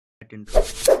control.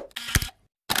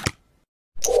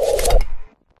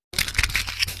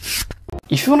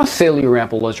 If you want to sell your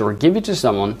Apple Watch or give it to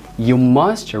someone, you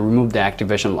must remove the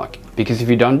activation lock, because if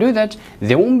you don't do that,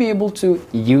 they won't be able to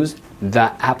use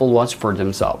the Apple Watch for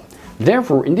themselves.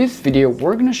 Therefore, in this video,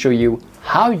 we're going to show you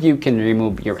how you can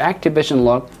remove your activation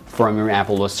lock from your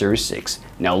Apple Watch Series 6.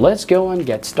 Now let's go and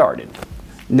get started.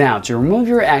 Now, to remove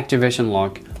your activation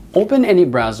lock, open any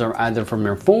browser either from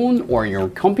your phone or your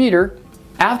computer.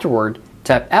 Afterward,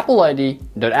 tap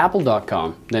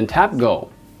appleid.apple.com, then tap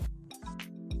Go.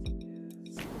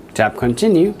 Tap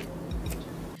Continue.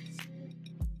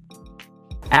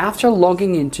 After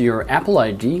logging into your Apple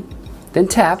ID, then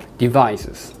tap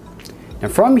Devices. Now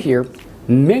from here,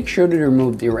 make sure to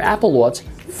remove your Apple Watch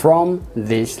from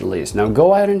this list. Now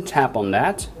go ahead and tap on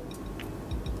that.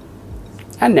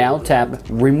 And now tap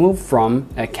Remove from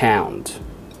Account.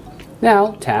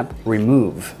 Now tap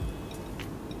Remove.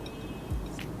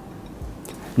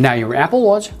 Now your Apple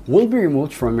Watch will be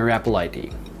removed from your Apple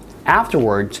ID.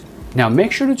 Afterwards, now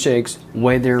make sure to check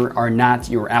whether or not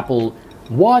your Apple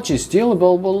Watch is still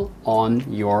available on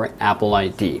your Apple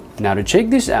ID. Now to check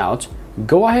this out,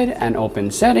 go ahead and open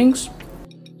Settings.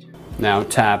 Now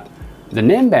tap the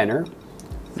name banner.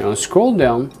 Now scroll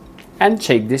down and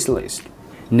check this list.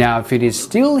 Now if it is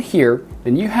still here,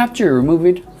 then you have to remove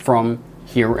it from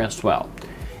here as well.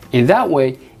 In that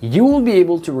way, you will be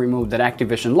able to remove that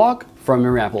activation lock from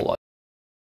your Apple Watch.